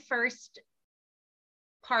first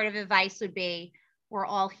part of advice would be, we're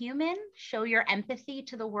all human. Show your empathy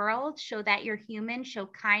to the world. Show that you're human. Show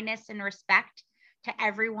kindness and respect to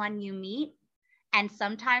everyone you meet. And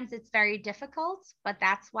sometimes it's very difficult, but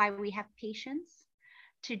that's why we have patience,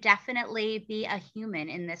 to definitely be a human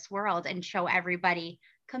in this world and show everybody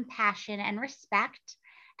compassion and respect.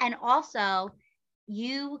 And also,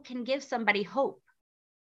 you can give somebody hope,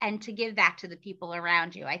 and to give that to the people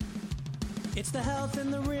around you. It's the Health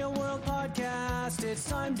in the Real World podcast. It's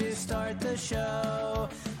time to start the show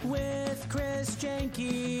with Chris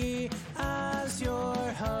Janke as your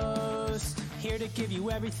host. Here to give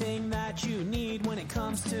you everything that you need when it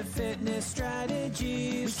comes to fitness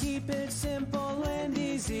strategies. We keep it simple and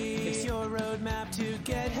easy. It's your roadmap to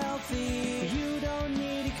get healthy. You don't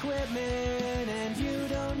need equipment and you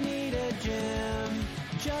don't need a gym.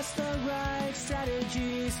 Just the right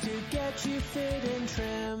strategies to get you fit and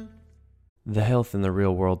trim. The Health in the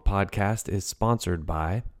Real World podcast is sponsored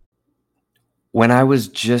by... When I was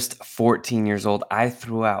just 14 years old, I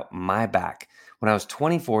threw out my back. When I was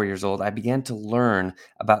 24 years old, I began to learn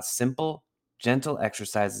about simple, gentle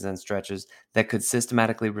exercises and stretches that could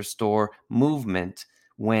systematically restore movement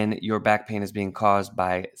when your back pain is being caused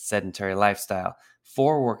by sedentary lifestyle.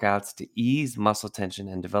 4 workouts to ease muscle tension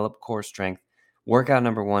and develop core strength. Workout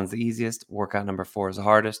number 1 is the easiest. Workout number 4 is the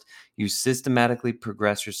hardest. You systematically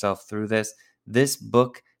progress yourself through this. This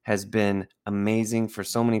book has been amazing for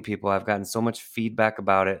so many people. I've gotten so much feedback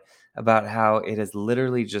about it, about how it has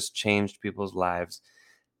literally just changed people's lives.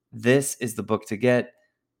 This is the book to get.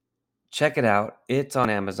 Check it out. It's on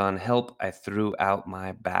Amazon. Help, I threw out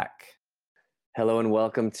my back. Hello and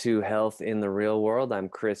welcome to Health in the Real World. I'm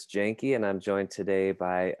Chris Janke and I'm joined today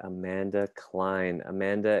by Amanda Klein.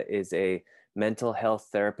 Amanda is a mental health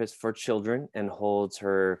therapist for children and holds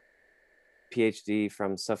her PhD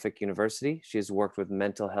from Suffolk University. She has worked with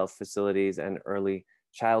mental health facilities and early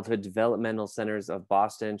childhood developmental centers of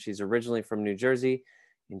Boston. She's originally from New Jersey,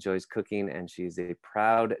 enjoys cooking, and she's a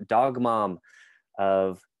proud dog mom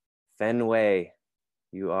of Fenway.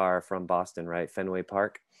 You are from Boston, right? Fenway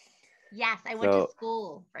Park? Yes, I went to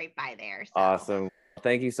school right by there. So. Awesome.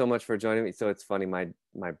 Thank you so much for joining me. So it's funny, my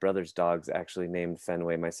brother's dog's actually named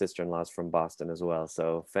Fenway. My sister-in-law's from Boston as well.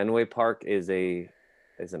 So Fenway Park is an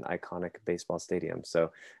iconic baseball stadium.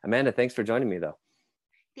 So Amanda, thanks for joining me though.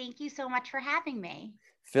 Thank you so much for having me.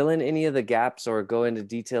 Fill in any of the gaps or go into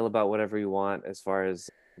detail about whatever you want as far as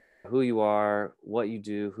who you are, what you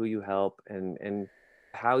do, who you help, and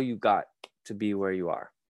how you got to be where you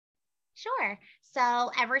are. Sure.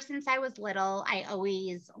 So ever since I was little, I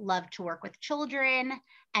always loved to work with children.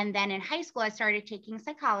 And then in high school, I started taking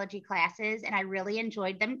psychology classes and I really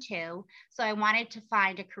enjoyed them too. So I wanted to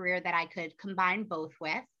find a career that I could combine both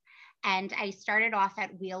with. And I started off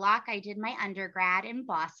at Wheelock. I did my undergrad in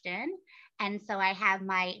Boston. And so I have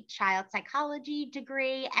my child psychology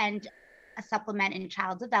degree and a supplement in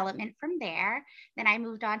child development from there. Then I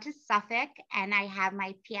moved on to Suffolk and I have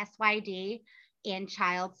my PSYD in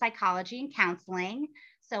child psychology and counseling.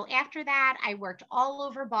 So after that, I worked all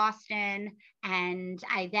over Boston and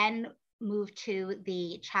I then moved to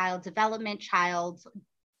the child development child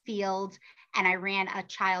field and I ran a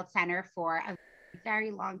child center for a very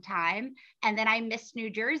long time. And then I missed New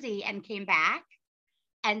Jersey and came back.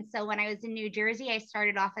 And so when I was in New Jersey, I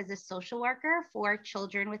started off as a social worker for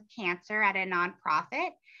children with cancer at a nonprofit.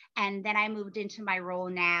 And then I moved into my role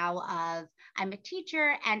now of I'm a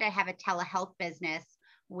teacher and I have a telehealth business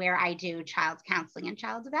where I do child counseling and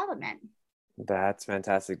child development. That's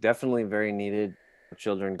fantastic. Definitely very needed.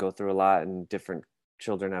 Children go through a lot and different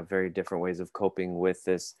children have very different ways of coping with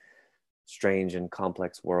this strange and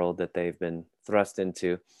complex world that they've been thrust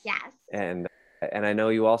into. Yes. And I know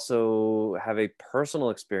you also have a personal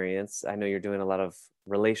experience. I know you're doing a lot of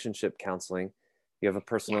relationship counseling. You have a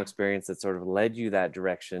personal experience that sort of led you that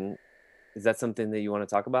direction. Is that something that you want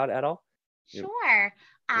to talk about at all? Sure.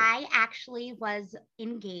 I actually was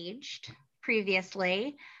engaged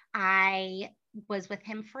previously. I was with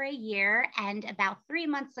him for a year, and about 3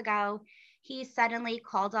 months ago, he suddenly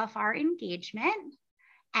called off our engagement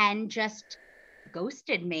and just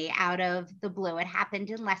ghosted me out of the blue. It happened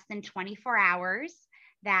in less than 24 hours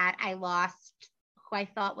that I lost who I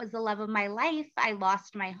thought was the love of my life. I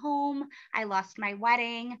lost my home. I lost my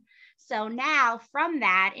wedding. So now from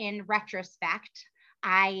that, in retrospect,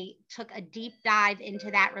 I took a deep dive into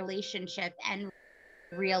that relationship and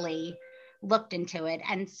really looked into it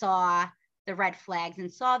and saw the red flags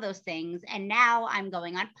and saw those things. And now I'm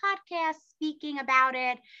going on podcasts, speaking about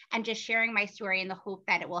it, and just sharing my story in the hope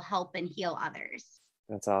that it will help and heal others.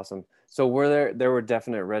 That's awesome. So there were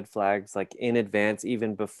definite red flags like in advance,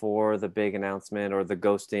 even before the big announcement or the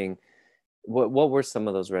ghosting. What were some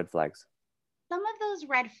of those red flags? Some of those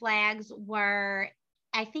red flags were,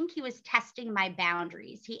 I think he was testing my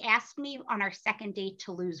boundaries. He asked me on our second date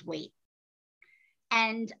to lose weight.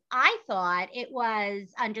 And I thought it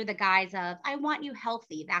was under the guise of, I want you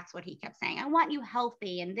healthy. That's what he kept saying. I want you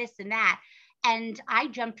healthy and this and that. And I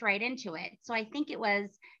jumped right into it. So I think it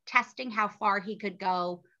was testing how far he could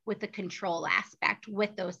go with the control aspect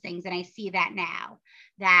with those things. And I see that now,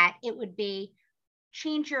 that it would be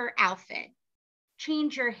change your outfit,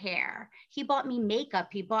 change your hair. He bought me makeup.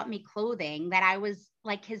 He bought me clothing that I was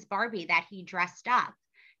like his Barbie that he dressed up.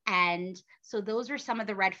 And so those were some of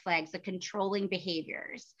the red flags, the controlling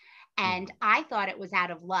behaviors. And I thought it was out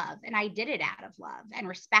of love, and I did it out of love and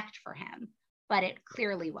respect for him, but it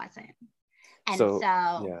clearly wasn't. And so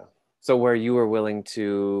yeah. So where you were willing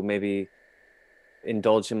to maybe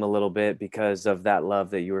indulge him a little bit because of that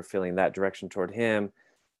love that you were feeling that direction toward him,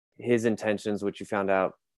 his intentions, which you found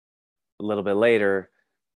out a little bit later,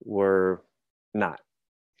 were not.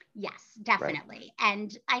 yes, definitely. Right.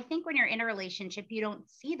 And I think when you're in a relationship, you don't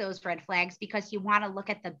see those red flags because you want to look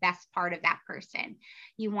at the best part of that person.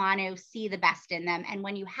 You want to see the best in them. And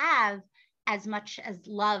when you have as much as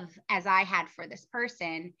love as I had for this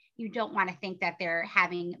person, you don't want to think that they're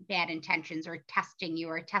having bad intentions or testing you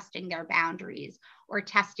or testing their boundaries or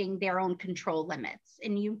testing their own control limits.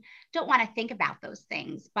 And you don't want to think about those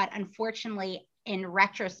things. But unfortunately, in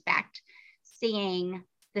retrospect, seeing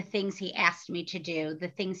the things he asked me to do, the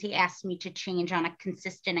things he asked me to change on a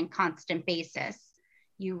consistent and constant basis,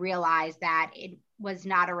 you realize that it was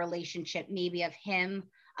not a relationship maybe of him,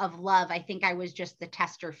 of love. I think I was just the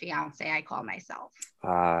tester fiance, I call myself.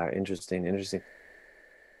 Interesting.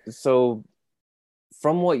 So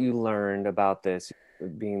from what you learned about this,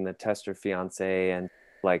 being the tester fiance and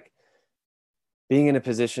like being in a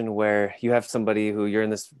position where you have somebody who you're in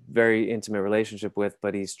this very intimate relationship with,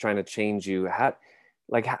 but he's trying to change you,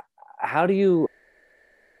 how do you,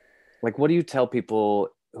 like, what do you tell people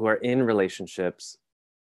who are in relationships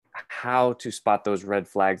how to spot those red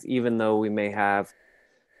flags, even though we may have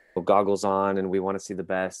goggles on and we want to see the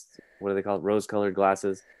best? What do they call it? Rose-colored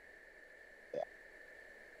glasses.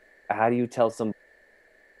 How do you tell some?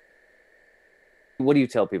 What do you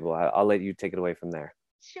tell people? I'll let you take it away from there.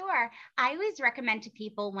 Sure. I always recommend to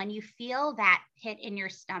people, when you feel that pit in your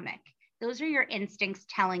stomach, those are your instincts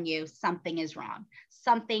telling you something is wrong.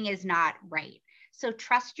 Something is not right. So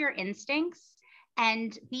trust your instincts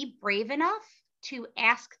and be brave enough to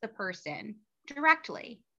ask the person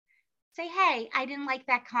directly. Say, hey, I didn't like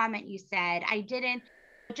that comment you said. It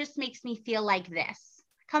just makes me feel like this.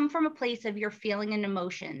 Come from a place of your feeling and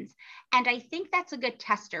emotions. And I think that's a good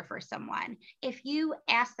tester for someone. If you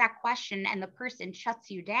ask that question and the person shuts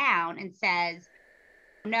you down and says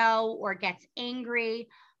no or gets angry,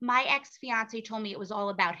 my ex-fiance told me it was all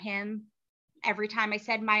about him. Every time I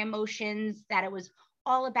said my emotions, that it was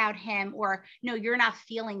all about him, or no, you're not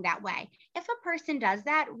feeling that way. If a person does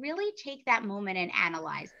that, really take that moment and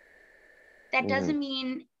analyze. That doesn't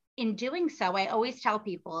mean in doing so, I always tell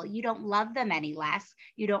people, you don't love them any less,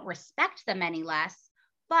 you don't respect them any less,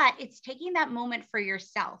 but it's taking that moment for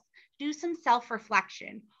yourself. Do some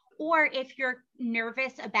self-reflection. Or if you're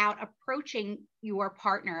nervous about approaching your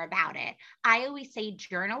partner about it, I always say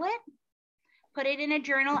journal it, put it in a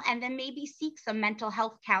journal, and then maybe seek some mental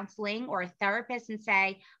health counseling or a therapist and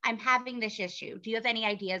say, I'm having this issue. Do you have any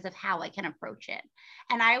ideas of how I can approach it?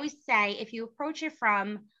 And I always say, if you approach it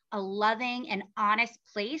from a loving and honest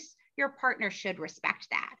place, your partner should respect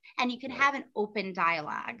that. And you can have an open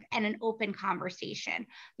dialogue and an open conversation,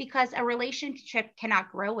 because a relationship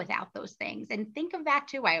cannot grow without those things. And think of that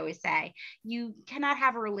too. I always say, you cannot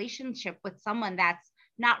have a relationship with someone that's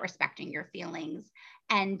not respecting your feelings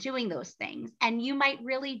and doing those things. And you might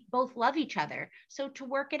really both love each other. So to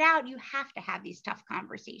work it out, you have to have these tough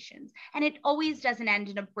conversations. And it always doesn't end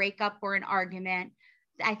in a breakup or an argument.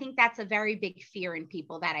 I think that's a very big fear in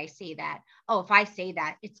people, that I say that, oh, if I say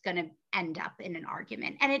that, it's going to end up in an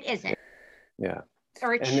argument. And it isn't. Yeah.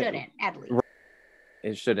 Or it shouldn't, at least.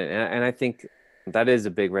 It shouldn't. And I think that is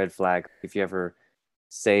a big red flag if you ever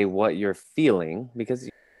say what you're feeling, because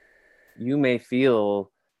you may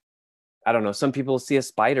feel, I don't know, some people see a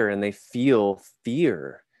spider and they feel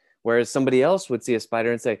fear, whereas somebody else would see a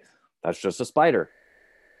spider and say, that's just a spider.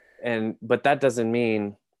 But that doesn't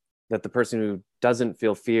mean that the person who doesn't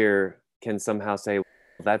feel fear can somehow say,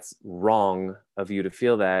 that's wrong of you to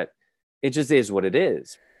feel that. It just is what it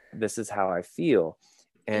is. This is how I feel.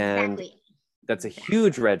 And that's a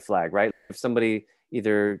huge red flag, right? If somebody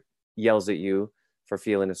either yells at you for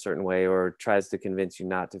feeling a certain way or tries to convince you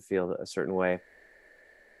not to feel a certain way.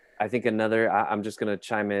 I think I'm just going to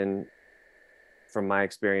chime in from my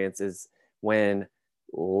experience, is when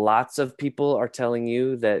lots of people are telling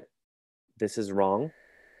you that this is wrong.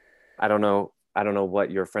 I don't know what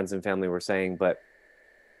your friends and family were saying, but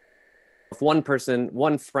if one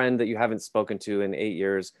friend that you haven't spoken to in 8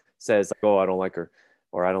 years says, oh, I don't like her,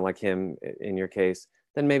 or I don't like him in your case,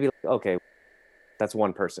 then maybe, okay, that's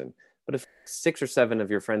one person. But if 6 or 7 of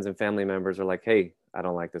your friends and family members are like, hey, I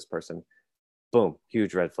don't like this person, boom,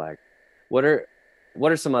 huge red flag. What are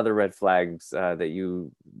some other red flags that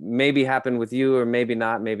you maybe happen with you, or maybe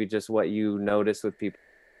not, maybe just what you notice with people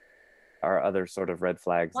are other sort of red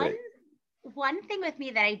flags? One thing with me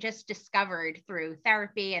that I just discovered through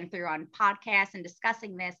therapy and through on podcasts and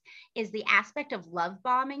discussing this is the aspect of love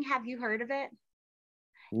bombing. Have you heard of it?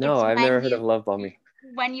 No, I've never heard of love bombing.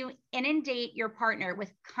 When you inundate your partner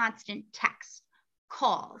with constant texts,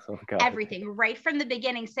 calls, God. everything right from the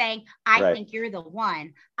beginning, saying, I think you're the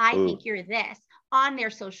one, I think you're this, on their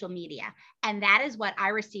social media. And that is what I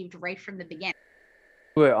received right from the beginning.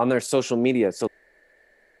 Wait, on their social media. So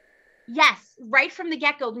yes, right from the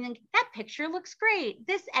get-go, being like, that picture looks great.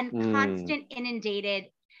 This, and constant inundated,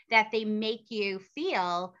 that they make you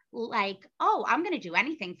feel like, oh, I'm going to do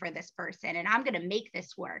anything for this person and I'm going to make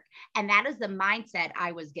this work. And that is the mindset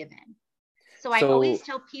I was given. So I always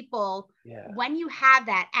tell people, when you have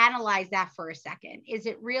that, analyze that for a second. Is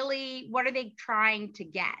it really, what are they trying to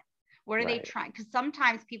get? What are they trying? Because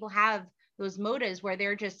sometimes people have those motives where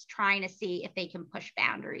they're just trying to see if they can push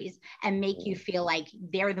boundaries and make you feel like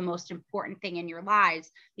they're the most important thing in your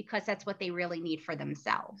lives, because that's what they really need for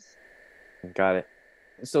themselves. Got it.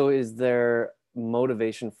 So is there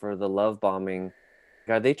motivation for the love bombing?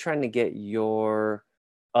 Are they trying to get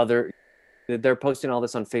they're posting all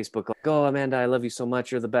this on Facebook, like, oh, Amanda, I love you so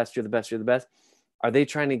much. You're the best. You're the best. You're the best. Are they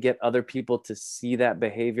trying to get other people to see that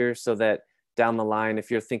behavior so that down the line,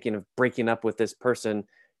 if you're thinking of breaking up with this person,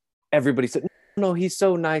 everybody said, no, he's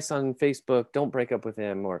so nice on Facebook, don't break up with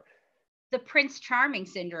him? Or the Prince Charming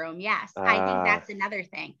syndrome. Yes. I think that's another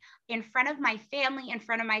thing. In front of my family, in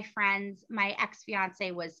front of my friends, my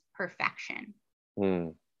ex-fiance was perfection.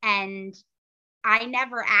 And I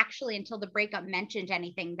never actually, until the breakup, mentioned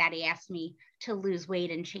anything that he asked me to lose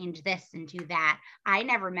weight and change this and do that. I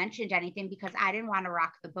never mentioned anything because I didn't want to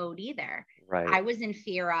rock the boat either. Right. I was in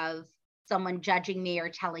fear of someone judging me or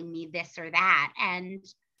telling me this or that. And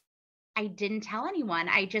I didn't tell anyone.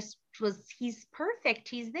 I just was, he's perfect,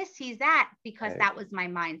 he's this, he's that, because that was my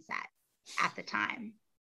mindset at the time.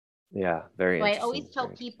 Yeah, very interesting. I always tell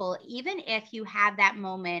people, even if you have that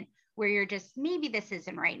moment where you're just, maybe this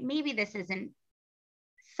isn't right, maybe this isn't,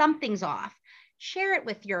 something's off, share it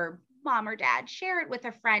with your mom or dad, share it with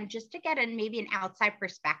a friend, just to get maybe an outside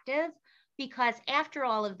perspective. Because after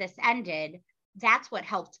all of this ended, that's what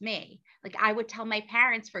helped me. Like, I would tell my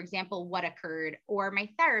parents, for example, what occurred, or my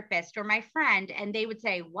therapist or my friend, and they would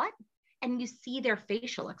say, what? And you see their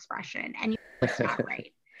facial expression and it's not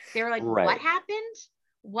right. They're like, what happened?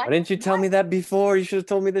 Why didn't you tell me that before? You should have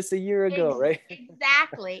told me this a year ago, right?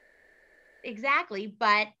 Exactly.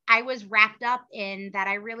 But I was wrapped up in that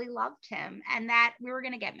I really loved him and that we were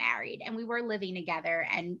going to get married and we were living together,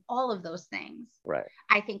 and all of those things,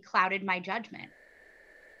 I think, clouded my judgment.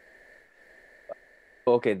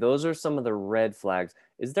 Okay, those are some of the red flags.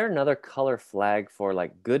 Is there another color flag for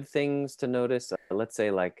like good things to notice? Let's say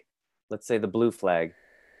the blue flag.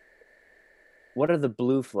 What are the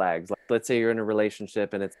blue flags? Like, let's say you're in a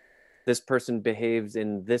relationship and it's this person behaves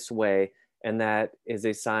in this way, and that is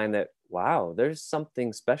a sign that, wow, there's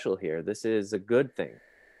something special here. This is a good thing.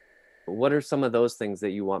 What are some of those things that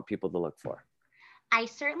you want people to look for? I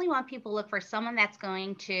certainly want people to look for someone that's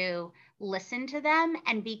going to listen to them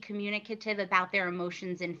and be communicative about their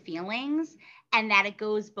emotions and feelings, and that it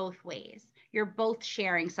goes both ways. You're both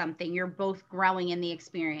sharing something. You're both growing in the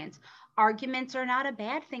experience. Arguments are not a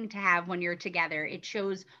bad thing to have when you're together. It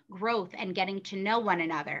shows growth and getting to know one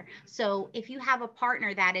another. So if you have a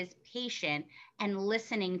partner that is patient and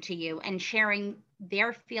listening to you and sharing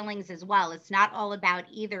their feelings as well, it's not all about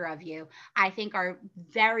either of you, I think are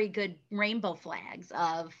very good rainbow flags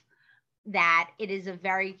of that. It is a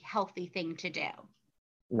very healthy thing to do.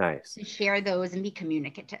 Nice. To share those and be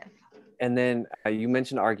communicative. And then you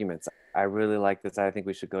mentioned arguments. I really like this. I think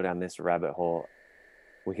we should go down this rabbit hole.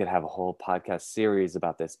 We could have a whole podcast series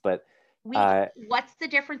about this, but what's the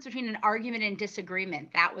difference between an argument and disagreement?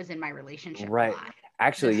 That was in my relationship. Right.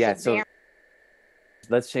 Actually, So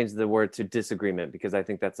let's change the word to disagreement, because I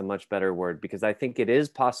think that's a much better word, because I think it is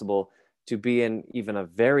possible to be in even a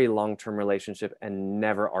very long-term relationship and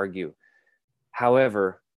never argue.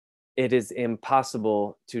 However, it is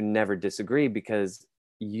impossible to never disagree, because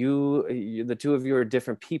the two of you are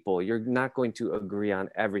different people. You're not going to agree on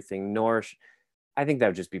everything, I think that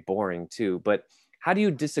would just be boring too. But how do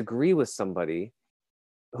you disagree with somebody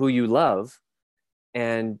who you love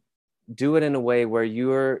and do it in a way where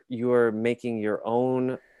you're making your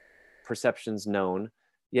own perceptions known,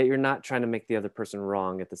 yet you're not trying to make the other person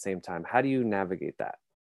wrong at the same time? How do you navigate that?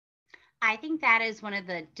 I think that is one of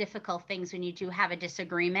the difficult things when you do have a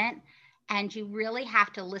disagreement, and you really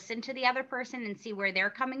have to listen to the other person and see where they're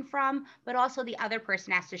coming from, but also the other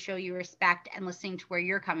person has to show you respect and listening to where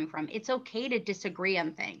you're coming from. It's okay to disagree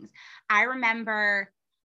on things. I remember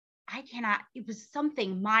it was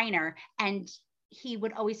something minor, and he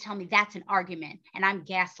would always tell me that's an argument and I'm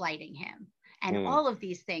gaslighting him. And all of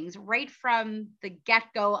these things right from the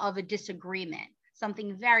get-go of a disagreement,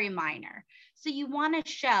 something very minor. So you want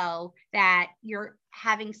to show that you're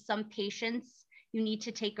having some patience. You need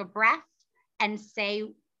to take a breath and say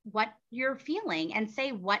what you're feeling and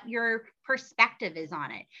say what your perspective is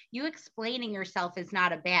on it. You explaining yourself is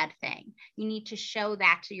not a bad thing. You need to show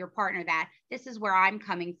that to your partner, that this is where I'm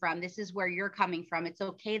coming from. This is where you're coming from. It's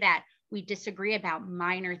okay that we disagree about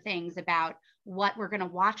minor things, about what we're going to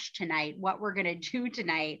watch tonight, what we're going to do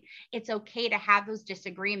tonight. It's okay to have those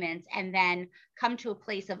disagreements and then come to a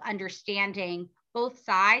place of understanding both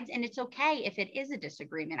sides. And it's okay if it is a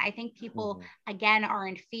disagreement. I think people, again, are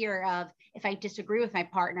in fear of, if I disagree with my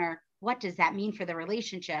partner, what does that mean for the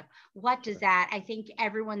relationship? I think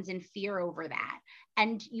everyone's in fear over that.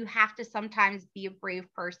 And you have to sometimes be a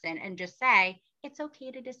brave person and just say, it's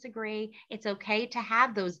okay to disagree. It's okay to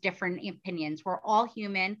have those different opinions. We're all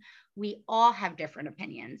human. We all have different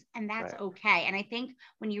opinions, and that's okay. And I think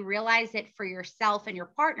when you realize it for yourself and your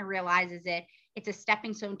partner realizes it, it's a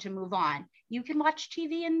stepping stone to move on. You can watch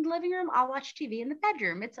TV in the living room. I'll watch TV in the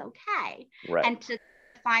bedroom. It's okay. Right. And to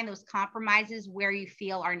find those compromises where you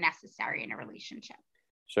feel are necessary in a relationship.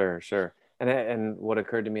 Sure. And what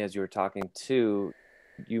occurred to me as you were talking too,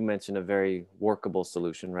 you mentioned a very workable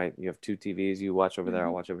solution, right? You have two TVs, you watch over there,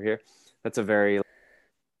 I'll watch over here. That's a very,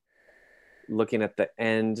 looking at the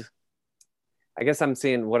end, I guess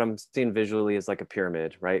what I'm seeing visually is like a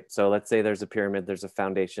pyramid, right? So let's say there's a pyramid, there's a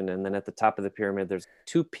foundation, and then at the top of the pyramid, there's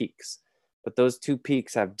two peaks. But those two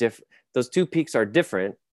peaks are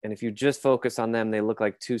different. And if you just focus on them, they look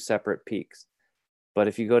like two separate peaks. But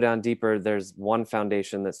if you go down deeper, there's one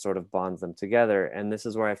foundation that sort of bonds them together. And this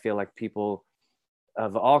is where I feel like people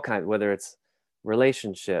of all kinds, whether it's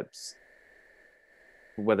relationships,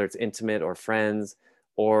 whether it's intimate or friends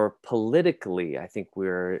or politically, I think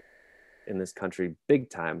we're in this country big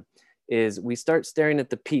time, is we start staring at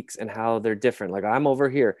the peaks and how they're different. Like, I'm over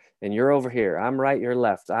here and you're over here. I'm right, you're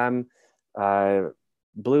left. I'm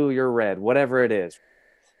blue, you're red, whatever it is.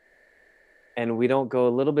 And we don't go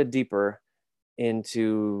a little bit deeper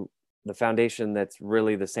into the foundation that's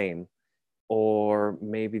really the same, or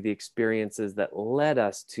maybe the experiences that led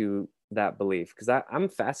us to that belief. Because I'm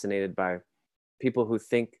fascinated by people who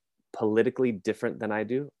think politically different than I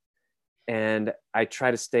do. And I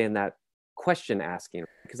try to stay in that question asking,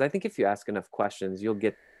 because I think if you ask enough questions, you'll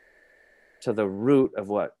get to the root of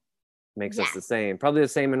what makes us the same. Probably the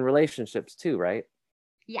same in relationships too, right?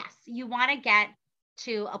 Yes. You want to get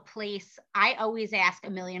to a place. I always ask a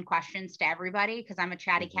million questions to everybody because I'm a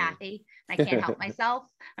chatty Cathy and I can't help myself.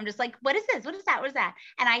 I'm just like, what is this? What is that? What is that?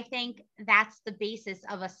 And I think that's the basis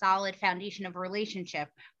of a solid foundation of a relationship,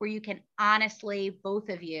 where you can honestly, both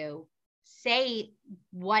of you, say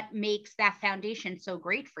what makes that foundation so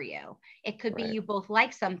great for you. It could be you both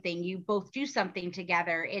like something, you both do something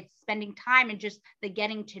together. It's spending time and just the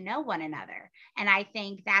getting to know one another. And I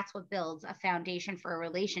think that's what builds a foundation for a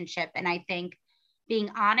relationship. And I think being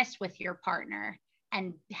honest with your partner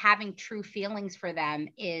and having true feelings for them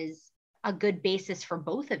is a good basis for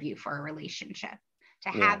both of you for a relationship, to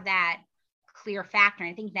have that clear factor.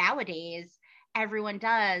 And I think nowadays everyone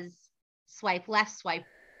does swipe left, swipe,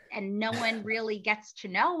 and no one really gets to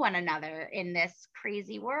know one another in this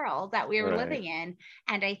crazy world that we're living in.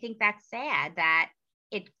 And I think that's sad that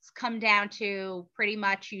it's come down to pretty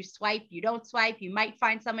much you swipe, you don't swipe, you might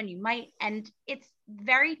find someone, you might, and it's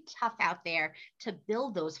very tough out there to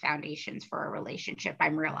build those foundations for a relationship,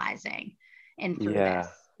 I'm realizing. And through this.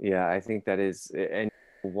 Yeah, I think that is, and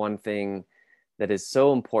one thing that is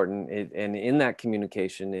so important, and in that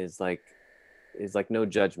communication is like no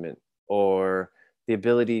judgment, or the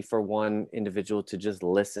ability for one individual to just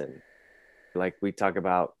listen. Like we talk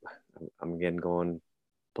about, I'm again going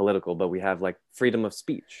political, but we have like freedom of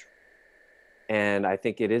speech. And I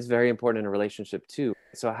think it is very important in a relationship too.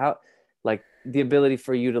 So how, like the ability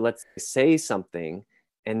for you to, let's say something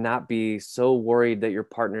and not be so worried that your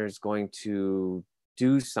partner is going to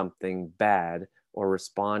do something bad or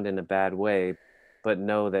respond in a bad way, but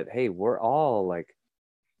know that, hey, we're all like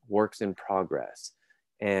works in progress.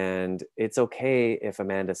 And it's okay if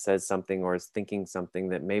Amanda says something or is thinking something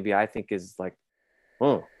that maybe I think is like,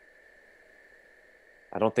 oh,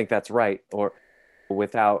 I don't think that's right, or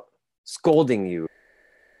without scolding you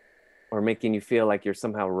or making you feel like you're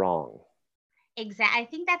somehow wrong. Exactly. I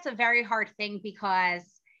think that's a very hard thing, because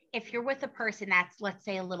if you're with a person that's, let's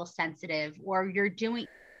say, a little sensitive, or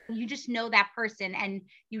you just know that person and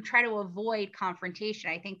you try to avoid confrontation.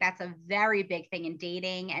 I think that's a very big thing in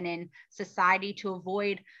dating and in society, to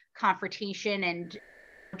avoid confrontation and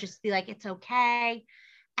just be like, it's okay.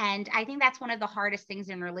 And I think that's one of the hardest things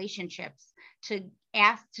in relationships, to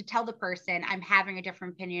tell the person, I'm having a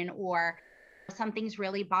different opinion, or something's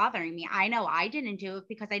really bothering me. I know I didn't do it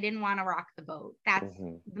because I didn't want to rock the boat. That's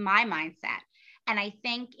my mindset. And I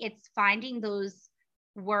think it's finding those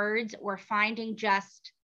words, or finding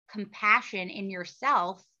just compassion in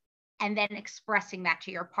yourself, and then expressing that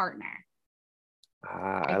to your partner.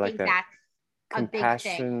 I like that. That's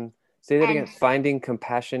compassion. A big thing. Say that again. Finding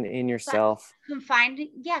compassion in yourself. Finding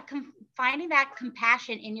that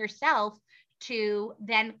compassion in yourself, to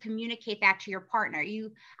then communicate that to your partner.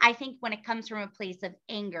 I think when it comes from a place of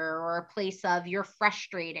anger, or a place of you're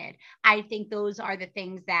frustrated, I think those are the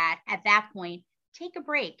things that at that point, take a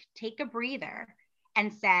break, take a breather,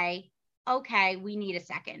 and say, okay, we need a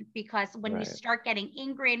second. Because when you start getting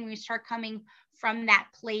angry, and when you start coming from that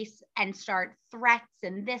place and start threats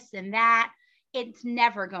and this and that, it's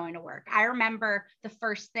never going to work. I remember the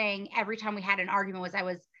first thing every time we had an argument was I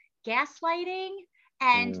was gaslighting,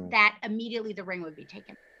 and that immediately the ring would be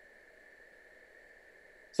taken.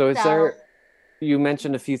 So you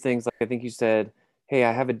mentioned a few things, like I think you said, hey,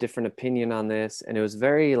 I have a different opinion on this, and it was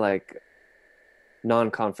very like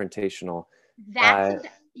non-confrontational. That's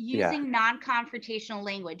using non-confrontational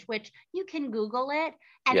language, which you can Google it.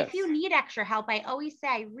 And if you need extra help, I always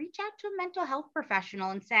say, reach out to a mental health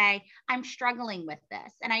professional and say, I'm struggling with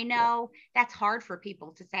this. And I know that's hard for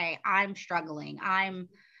people to say, I'm struggling, I'm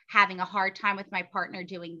having a hard time with my partner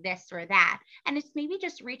doing this or that. And it's maybe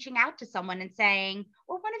just reaching out to someone and saying,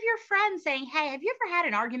 or one of your friends saying, hey, have you ever had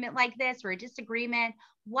an argument like this, or a disagreement?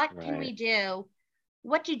 What can we do?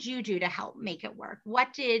 What did you do to help make it work?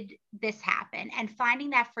 What did this happen? And finding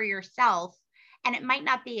that for yourself. And it might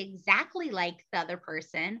not be exactly like the other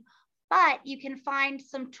person, but you can find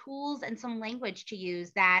some tools and some language to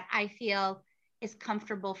use that I feel is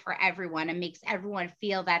comfortable for everyone and makes everyone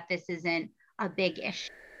feel that this isn't a big issue.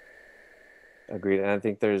 Agreed. And I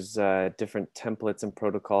think there's different templates and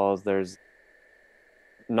protocols. There's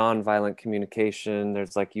nonviolent communication.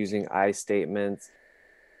 There's like using I statements,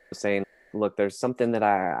 saying, look, there's something that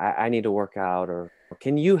I need to work out, or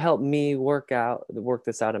can you help me work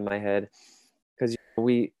this out in my head? Because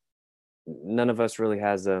none of us really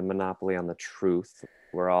has a monopoly on the truth.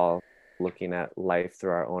 We're all looking at life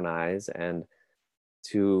through our own eyes. And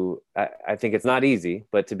I think it's not easy,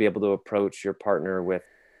 but to be able to approach your partner with,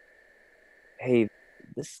 hey,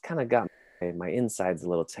 this kind of got my insides a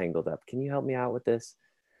little tangled up. Can you help me out with this?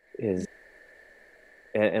 And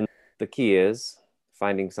the key is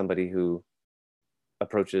finding somebody who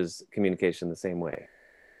approaches communication the same way.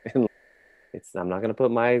 And I'm not going to put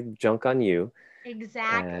my junk on you.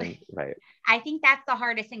 Exactly. Right. I think that's the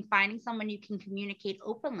hardest thing, finding someone you can communicate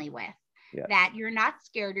openly with, that you're not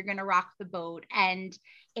scared, you're going to rock the boat. And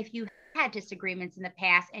if you had disagreements in the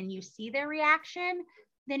past and you see their reaction,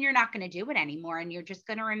 then you're not going to do it anymore, and you're just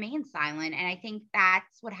going to remain silent. And I think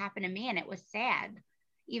that's what happened to me. And it was sad.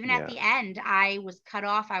 Even at the end, I was cut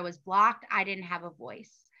off. I was blocked. I didn't have a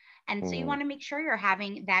voice. And so you want to make sure you're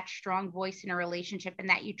having that strong voice in a relationship, and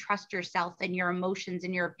that you trust yourself and your emotions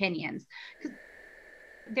and your opinions, because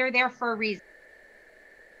they're there for a reason.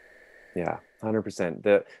 Yeah,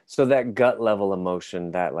 100%. So that gut level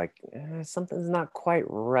emotion, that like something's not quite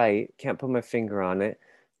right, can't put my finger on it.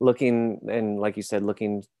 Looking, and like you said,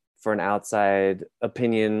 looking for an outside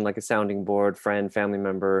opinion, like a sounding board, friend, family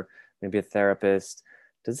member, maybe a therapist.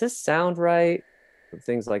 Does this sound right?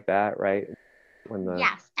 Things like that, right? When the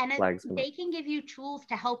and they can give you tools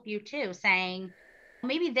to help you too, saying,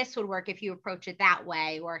 maybe this would work if you approach it that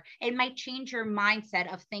way, or it might change your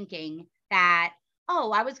mindset of thinking that,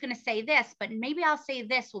 oh, I was going to say this, but maybe I'll say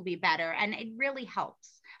this will be better. And it really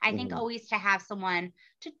helps. I think always to have someone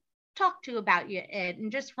to talk to about it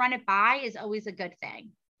and just run it by is always a good thing.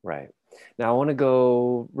 Right. Now I want to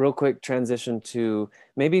go real quick, transition to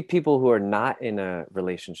maybe people who are not in a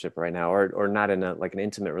relationship right now, or not in like an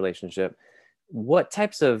intimate relationship. What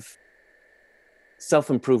types of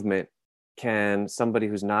self-improvement can somebody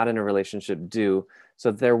who's not in a relationship do so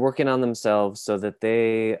that they're working on themselves so that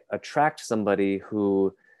they attract somebody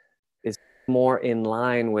who is more in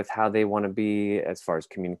line with how they want to be as far as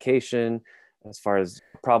communication, as far as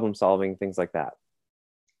problem solving, things like that?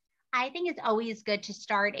 I think it's always good to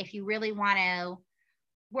start, if you really want to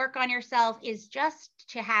work on yourself, is just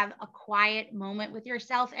to have a quiet moment with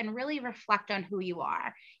yourself and really reflect on who you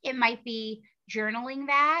are. It might be journaling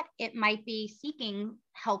that, it might be seeking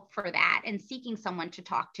help for that and seeking someone to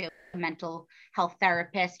talk to, a mental health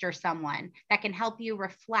therapist or someone that can help you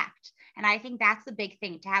reflect. And I think that's the big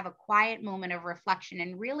thing, to have a quiet moment of reflection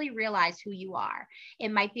and really realize who you are.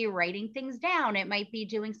 It might be writing things down, it might be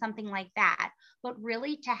doing something like that, but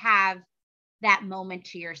really to have that moment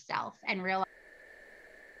to yourself and realize,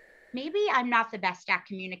 maybe I'm not the best at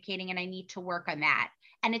communicating and I need to work on that.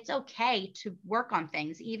 And it's okay to work on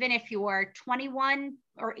things, even if you're 21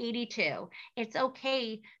 or 82. It's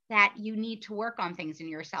okay that you need to work on things in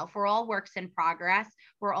yourself. We're all works in progress.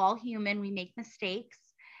 We're all human. We make mistakes.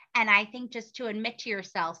 And I think just to admit to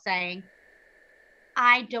yourself, saying,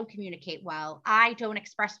 I don't communicate well, I don't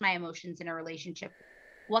express my emotions in a relationship.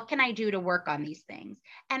 What can I do to work on these things?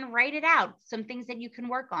 And write it out. Some things that you can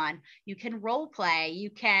work on. You can role play.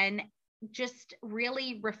 You can just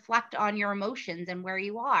really reflect on your emotions and where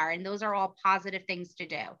you are. And those are all positive things to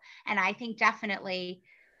do. And I think definitely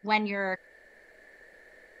when you're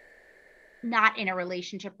not in a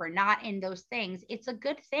relationship or not in those things, it's a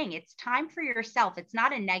good thing. It's time for yourself. It's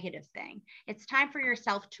not a negative thing. It's time for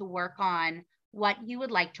yourself to work on what you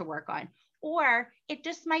would like to work on. Or it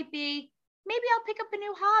just might be, maybe I'll pick up a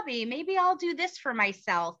new hobby. Maybe I'll do this for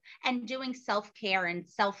myself, and doing self-care and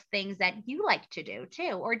self things that you like to do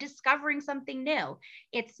too, or discovering something new.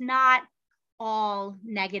 It's not all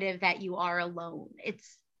negative that you are alone.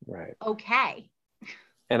 It's Right. Okay.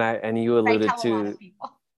 And you I alluded tell a lot to, of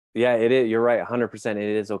people. yeah, it is. You're right. 100%. It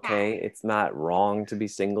is okay. Yeah. It's not wrong to be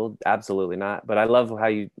single. Absolutely not. But I love how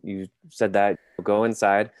you said that. Go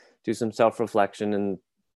inside, do some self-reflection, and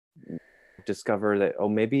discover that, oh,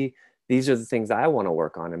 maybe these are the things I want to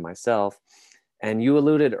work on in myself. And you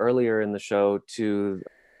alluded earlier in the show to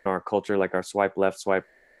our culture, like our swipe left, swipe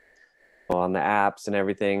on the apps and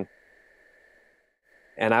everything.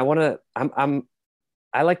 And I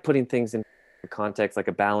like putting things in context, like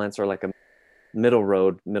a balance or like a middle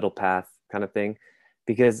road, middle path kind of thing.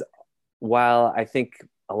 Because while I think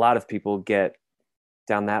a lot of people get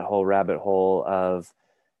down that whole rabbit hole of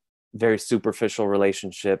very superficial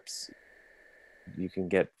relationships, you can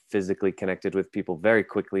get physically connected with people very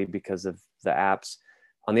quickly because of the apps.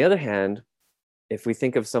 On the other hand, if we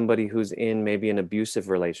think of somebody who's in maybe an abusive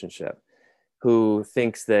relationship, who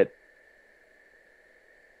thinks that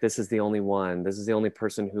this is the only one, this is the only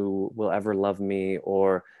person who will ever love me,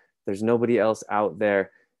 or there's nobody else out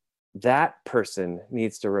there, that person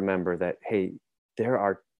needs to remember that, hey, there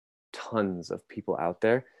are tons of people out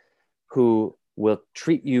there who will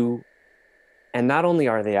treat you. And not only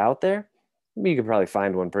are they out there, you could probably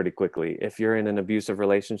find one pretty quickly. If you're in an abusive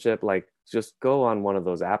relationship, like just go on one of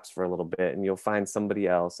those apps for a little bit and you'll find somebody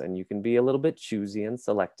else, and you can be a little bit choosy and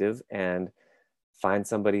selective and find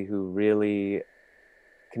somebody who really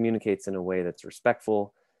communicates in a way that's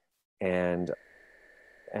respectful and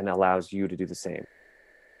allows you to do the same.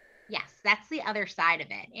 Yes, that's the other side of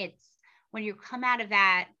it. It's when you come out of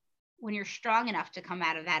that, when you're strong enough to come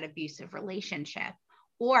out of that abusive relationship,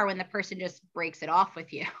 or when the person just breaks it off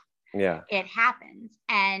with you. Yeah. It happens.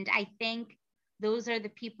 And I think those are the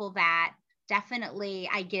people that definitely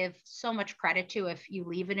I give so much credit to. If you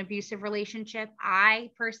leave an abusive relationship,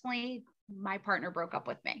 I personally, my partner broke up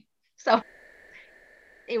with me. So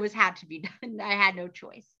it had to be done. I had no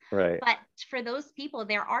choice. Right. But for those people,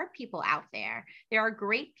 there are people out there. There are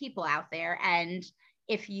great people out there. And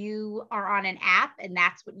if you are on an app and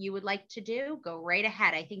that's what you would like to do, go right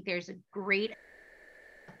ahead. I think there's a great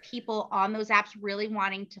people on those apps really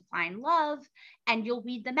wanting to find love, and you'll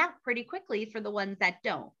weed them out pretty quickly for the ones that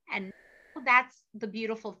don't. And that's the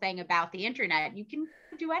beautiful thing about the internet. You can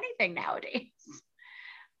do anything nowadays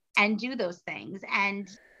and do those things, and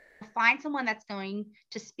find someone that's going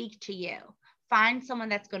to speak to you. Find someone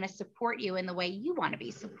that's going to support you in the way you want to be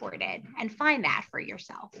supported, and find that for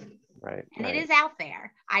yourself. Right. And right. It is out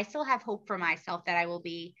there. I still have hope for myself that I will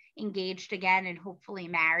be engaged again and hopefully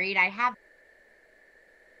married. I have.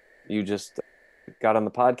 You just got on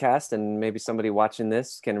the podcast, and maybe somebody watching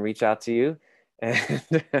this can reach out to you. And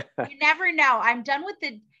You never know. I'm done with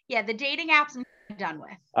the dating apps. I'm done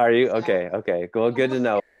with. Are you? Okay. Well, good to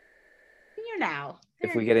know. You know.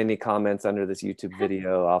 If we get any comments under this YouTube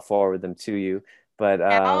video, I'll forward them to you. But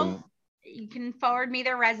You can forward me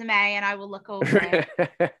their resume and I will look over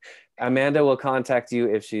it. Amanda will contact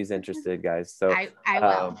you if she's interested, guys. So I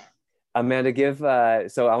will. Amanda,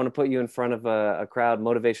 so I want to put you in front of a crowd,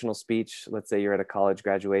 motivational speech. Let's say you're at a college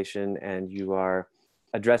graduation and you are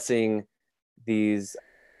addressing these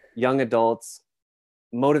young adults,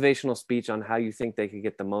 motivational speech on how you think they could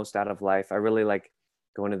get the most out of life. I really like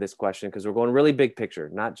going to this question because we're going really big picture,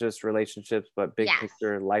 not just relationships, but big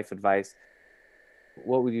picture life advice.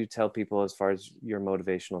 What would you tell people as far as your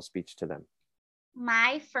motivational speech to them?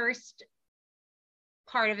 My first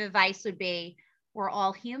part of advice would be, we're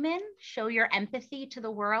all human. Show your empathy to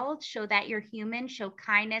the world. Show that you're human. Show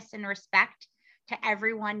kindness and respect to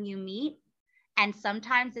everyone you meet. And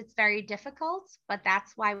sometimes it's very difficult, but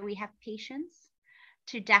that's why we have patience,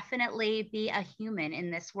 to definitely be a human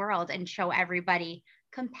in this world and show everybody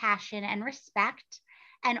compassion and respect.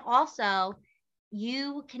 And also,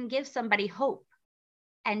 you can give somebody hope,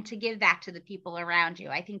 and to give that to the people around you.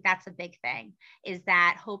 I think that's a big thing, is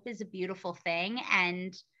that hope is a beautiful thing.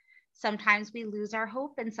 And sometimes we lose our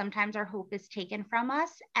hope, and sometimes our hope is taken from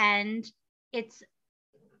us. And it's,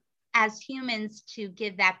 as humans, to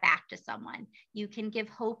give that back to someone. You can give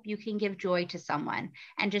hope, you can give joy to someone.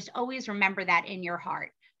 And just always remember that in your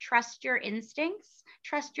heart. Trust your instincts,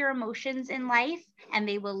 trust your emotions in life, and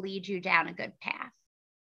they will lead you down a good path.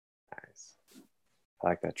 Nice. I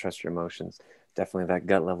like that. Trust your emotions. Definitely that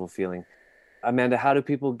gut level feeling. Amanda, how do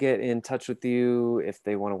people get in touch with you if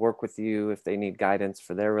they want to work with you, if they need guidance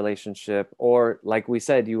for their relationship? Or like we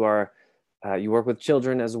said, you work with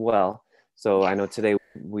children as well. So I know today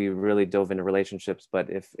we really dove into relationships, but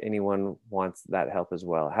if anyone wants that help as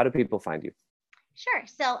well, how do people find you? Sure.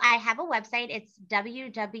 So I have a website. It's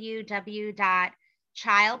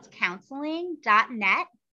www.childcounseling.net.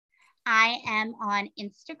 I am on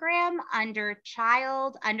Instagram under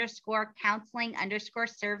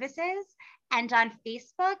child_counseling_services. And on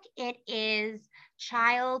Facebook, it is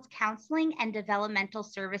Child Counseling and Developmental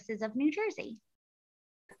Services of New Jersey.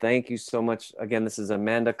 Thank you so much. Again, this is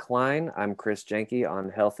Amanda Klein. I'm Chris Jenke on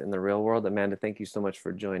Health in the Real World. Amanda, thank you so much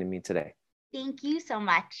for joining me today. Thank you so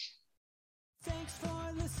much. Thanks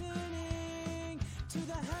for listening to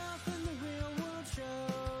the Health in the Real World show.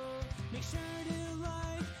 Make sure to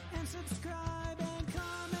like and subscribe and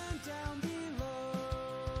comment down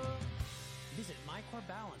below. Visit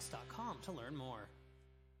mycorebalance.com to learn more.